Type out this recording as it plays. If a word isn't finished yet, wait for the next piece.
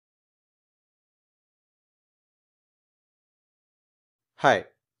Hi,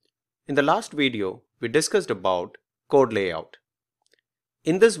 in the last video, we discussed about code layout.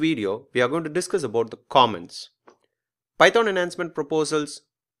 In this video, we are going to discuss about the comments. Python enhancement proposal's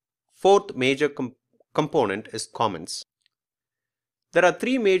fourth major component is comments. There are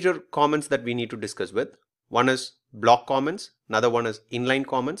three major comments that we need to discuss with. One is block comments, another one is inline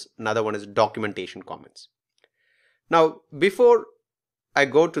comments, another one is documentation comments. Now, before I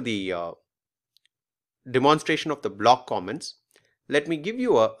go to the demonstration of the block comments, let me give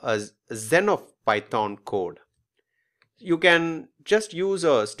you a Zen of Python code. You can just use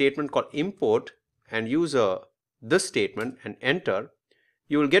a statement called import and use this statement and enter.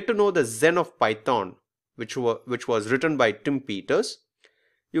 You will get to know the Zen of Python, which was written by Tim Peters.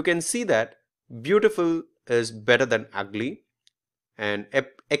 You can see that beautiful is better than ugly and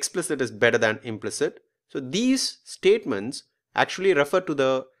explicit is better than implicit. So these statements actually refer to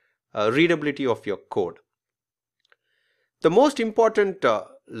the readability of your code. The most important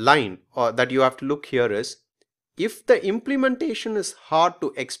line that you have to look here is, if the implementation is hard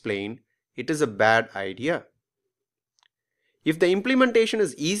to explain, it is a bad idea. If the implementation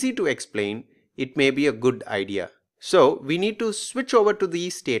is easy to explain, it may be a good idea. So we need to switch over to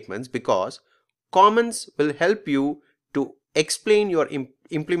these statements because comments will help you to explain your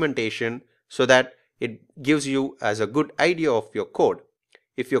implementation so that it gives you as a good idea of your code.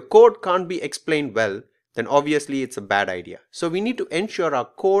 If your code can't be explained well, then obviously it's a bad idea. So we need to ensure our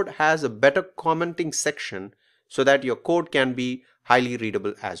code has a better commenting section so that your code can be highly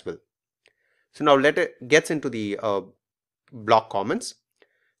readable as well. So now let it get into the block comments.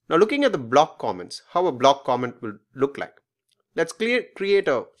 Now looking at the block comments, how a block comment will look like. Let's create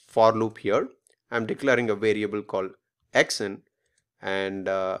a for loop here. I'm declaring a variable called xn and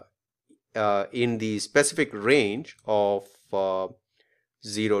in the specific range of 0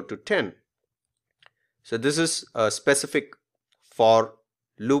 to 10. So this is a specific for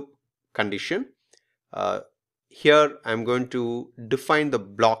loop condition. Here I'm going to define the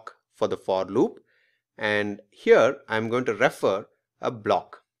block for the for loop, and here I'm going to refer a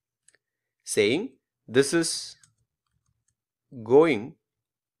block saying this is going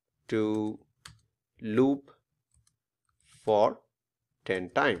to loop for 10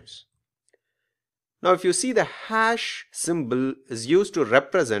 times. Now if you see, the hash symbol is used to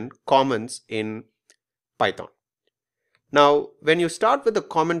represent comments in Python. Now when you start with the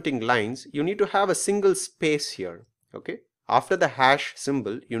commenting lines, you need to have a single space here. Okay, after the hash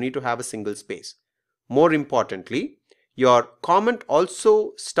symbol you need to have a single space. More importantly, your comment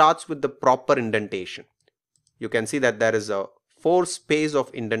also starts with the proper indentation. You can see that there is a 4 space of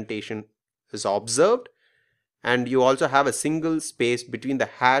indentation is observed, and you also have a single space between the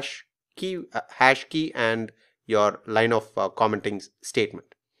hash key and your line of commenting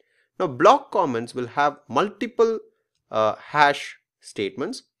statement. Now block comments will have multiple hash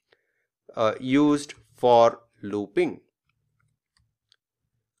statements used for looping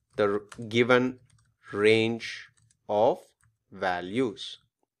the given range of values.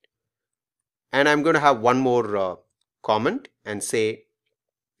 And I'm going to have one more comment and say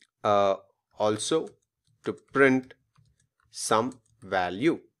also to print some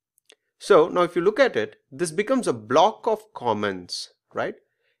value. So now if you look at it, this becomes a block of comments, right?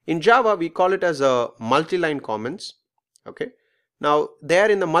 In Java, we call it as a multi-line comments. Okay. Now there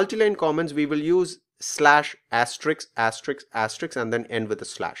in the multi-line comments, we will use slash asterisk asterisk asterisk and then end with a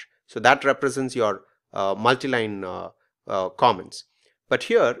slash. So that represents your multi-line comments. But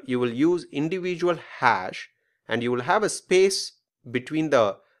here you will use individual hash and you will have a space between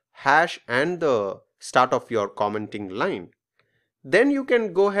the hash and the start of your commenting line. Then you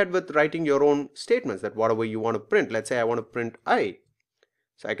can go ahead with writing your own statements that whatever you want to print. Let's say I want to print I.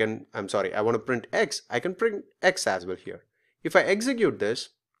 So I want to print X. I can print X as well here. If I execute this,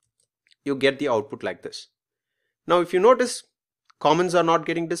 you get the output like this. Now if you notice, comments are not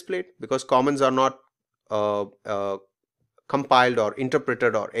getting displayed because comments are not compiled or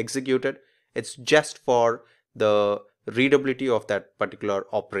interpreted or executed. It's just for the readability of that particular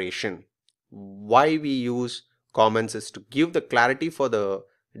operation. Why we use comments is to give the clarity for the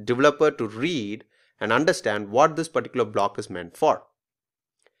developer to read and understand what this particular block is meant for.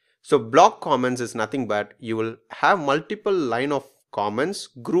 So block comments is nothing but you will have multiple line of comments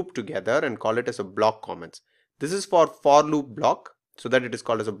grouped together and call it as a block comments. This is for loop block, so that it is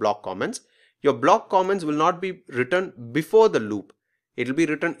called as a block comments. Your block comments will not be written before the loop. It will be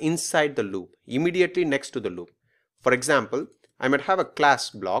written inside the loop, immediately next to the loop. For example, I might have a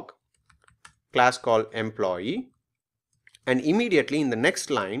class block, class called employee, and immediately in the next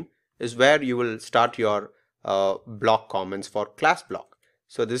line is where you will start your block comments for class block.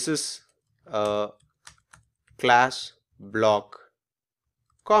 So this is a class block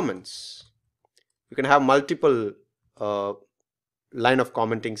comments. You can have multiple line of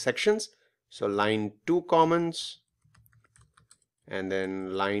commenting sections. So line 2 comments, and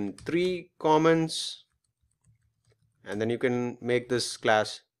then line 3 comments, and then you can make this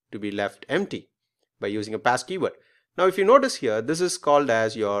class to be left empty by using a pass keyword. Now if you notice here, this is called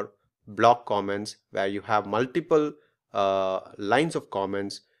as your block comments, where you have multiple lines of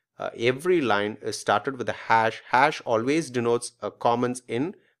comments. Every line is started with a hash. Hash always denotes a comments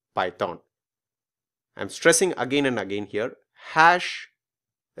in Python. I'm stressing again and again here, hash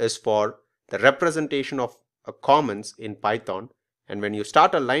is for the representation of a comments in Python, and when you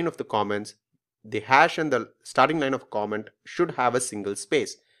start a line of the comments, the hash and the starting line of comment should have a single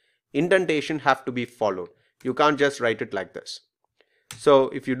space. Indentation have to be followed. You can't just write it like this. So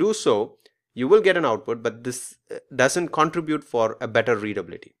if you do so, you will get an output, but this doesn't contribute for a better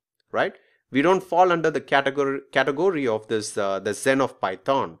readability, right? We don't fall under the category of this the Zen of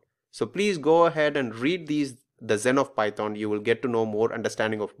Python. So please go ahead and read the Zen of Python. You will get to know more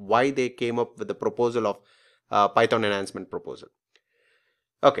understanding of why they came up with the proposal of Python enhancement proposal.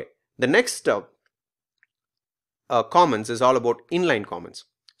 Okay, the next comments is all about inline comments.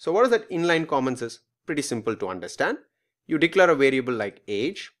 So what is that inline comments is? Pretty simple to understand. You declare a variable like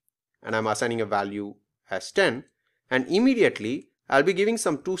age, and I'm assigning a value as 10, and immediately I'll be giving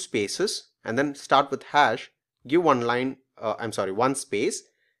some 2 spaces, and then start with hash, give one space,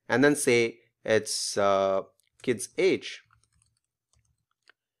 and then say it's kid's age.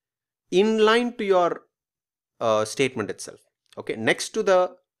 Inline to your statement itself. Okay, next to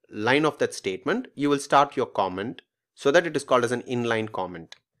the line of that statement, you will start your comment so that it is called as an inline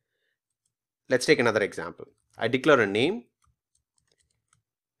comment. Let's take another example. I declare a name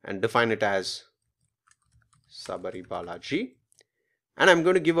and define it as Sabari Balaji, and I'm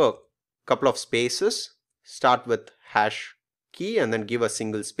going to give a couple of spaces, start with hash key and then give a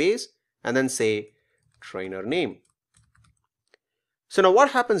single space and then say trainer name. So now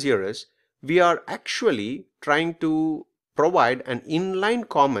what happens here is we are actually trying to provide an inline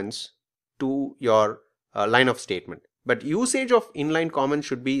comments to your line of statement, but usage of inline comments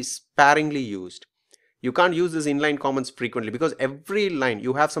should be sparingly used. You can't use this inline comments frequently, because every line,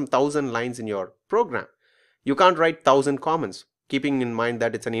 you have some 1000 lines in your program. You can't write 1000 comments, keeping in mind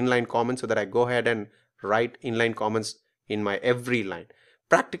that it's an inline comment, so that I go ahead and write inline comments in my every line.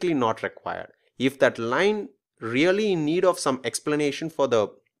 Practically not required. If that line really in need of some explanation for the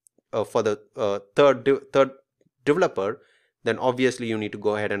third developer, then obviously you need to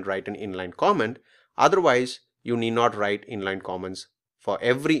go ahead and write an inline comment. Otherwise, you need not write inline comments for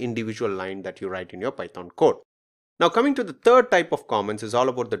every individual line that you write in your Python code. Now coming to the third type of comments is all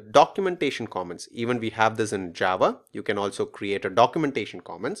about the documentation comments. Even we have this in Java. You can also create a documentation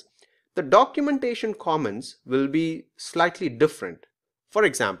comments. The documentation comments will be slightly different. For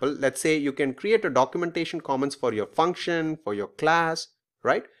example, let's say you can create a documentation comments for your function, for your class,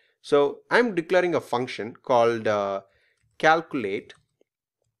 right? So I'm declaring a function called calculate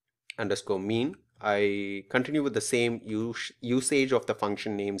underscore mean. I continue with the same usage of the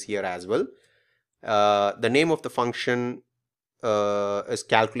function names here as well. The name of the function is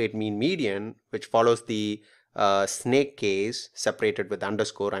calculate mean median, which follows the snake case separated with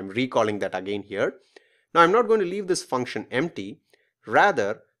underscore. I'm recalling that again here. Now I'm not going to leave this function empty.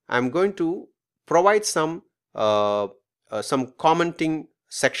 Rather, I'm going to provide some commenting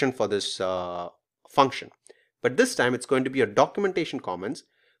section for this function. But this time it's going to be a documentation comments.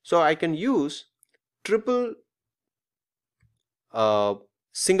 So I can use triple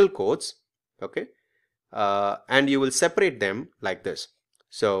single quotes, okay, and you will separate them like this.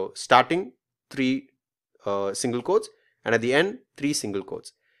 So starting 3 single quotes, and at the end 3 single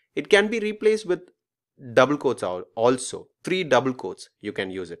quotes. It can be replaced with double quotes also. 3 double quotes you can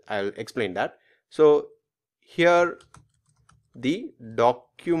use it. I'll explain that. So here the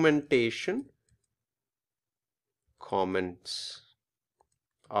documentation comments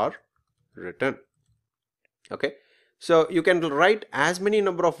are written. Okay, so you can write as many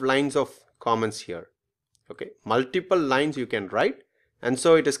number of lines of comments here. Okay, multiple lines you can write, and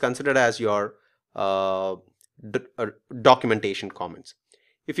so it is considered as your documentation comments.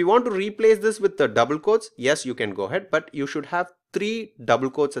 If you want to replace this with the double quotes, yes, you can go ahead, but you should have 3 double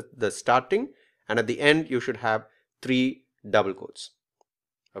quotes at the starting, and at the end you should have 3 double quotes.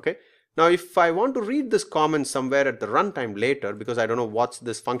 Okay, now if I want to read this comment somewhere at the runtime later, because I don't know what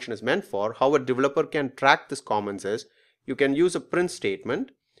this function is meant for, how a developer can track this comments is, you can use a print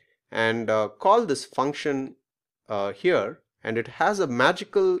statement and call this function here, and it has a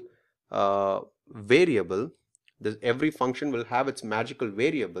magical variable. Every function will have its magical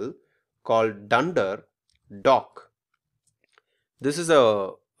variable called dunder doc. This is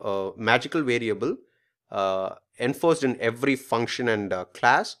a magical variable enforced in every function and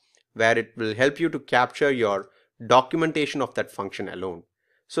class, where it will help you to capture your documentation of that function alone.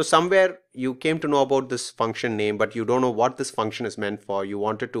 So somewhere you came to know about this function name, but you don't know what this function is meant for. You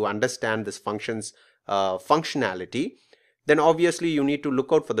wanted to understand this function's functionality. Then obviously you need to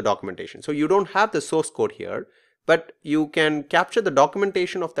look out for the documentation. So you don't have the source code here, but you can capture the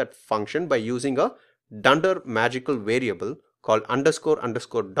documentation of that function by using a dunder magical variable called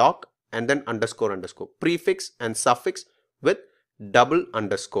 __ doc and then __ prefix and suffix with double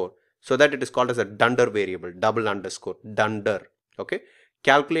underscore, so that it is called as a dunder variable, double underscore dunder. Okay,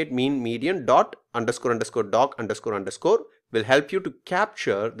 calculate mean median dot __ doc __ will help you to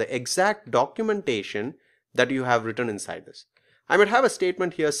capture the exact documentation that you have written inside this. I might have a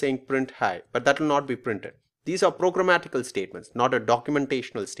statement here saying print hi, but that will not be printed. These are programmatical statements, not a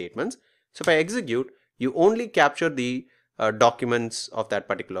documentational statements. So if I execute, you only capture the documents of that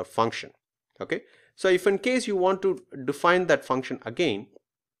particular function. Okay, so if in case you want to define that function again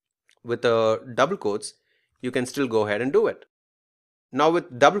with double quotes, you can still go ahead and do it. Now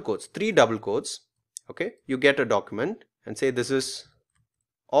with double quotes, 3 double quotes, okay, you get a document and say this is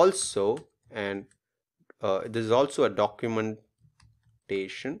also a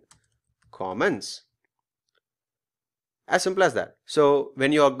documentation comments. As simple as that. So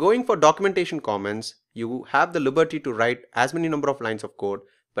when you are going for documentation comments, you have the liberty to write as many number of lines of code,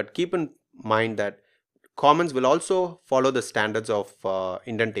 but keep in mind that comments will also follow the standards of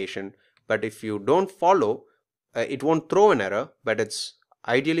indentation. But if you don't follow, it won't throw an error, but it's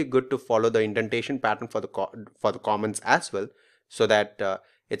ideally good to follow the indentation pattern for the comments as well, so that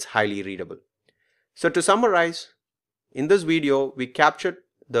it's highly readable. So to summarize, in this video we captured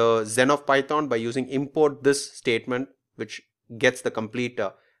the Zen of Python by using import this statement, which gets the complete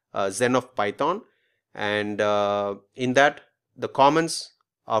Zen of Python, and in that the comments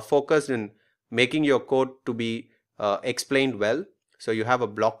are focused in making your code to be explained well. So you have a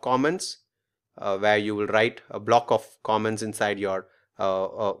block comments where you will write a block of comments inside your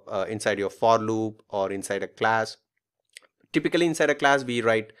for loop or inside a class. Typically inside a class we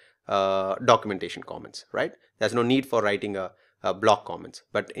write documentation comments, right? There's no need for writing a block comments,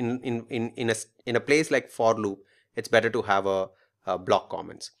 but in a place like for loop, it's better to have a block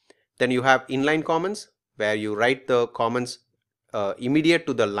comments. Then you have inline comments, where you write the comments immediate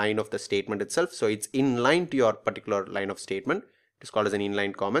to the line of the statement itself. So it's in line to your particular line of statement. It is called as an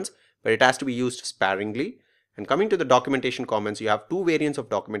inline comments, but it has to be used sparingly. And coming to the documentation comments, you have 2 variants of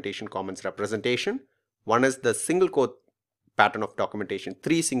documentation comments representation. One is the single quote pattern of documentation,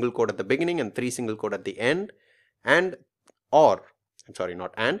 3 single quote at the beginning and 3 single quote at the end, or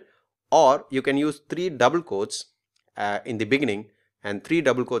you can use 3 double quotes in the beginning and 3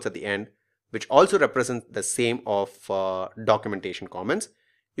 double quotes at the end, which also represent the same of documentation comments.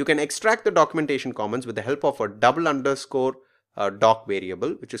 You can extract the documentation comments with the help of a double underscore doc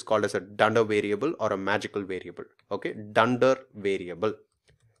variable, which is called as a dunder variable or a magical variable. Okay, dunder variable,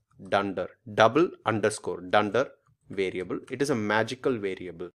 dunder, double underscore dunder variable. It is a magical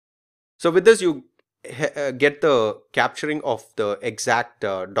variable. So with this you get the capturing of the exact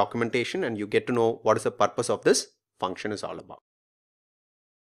documentation, and you get to know what is the purpose of this function is all about.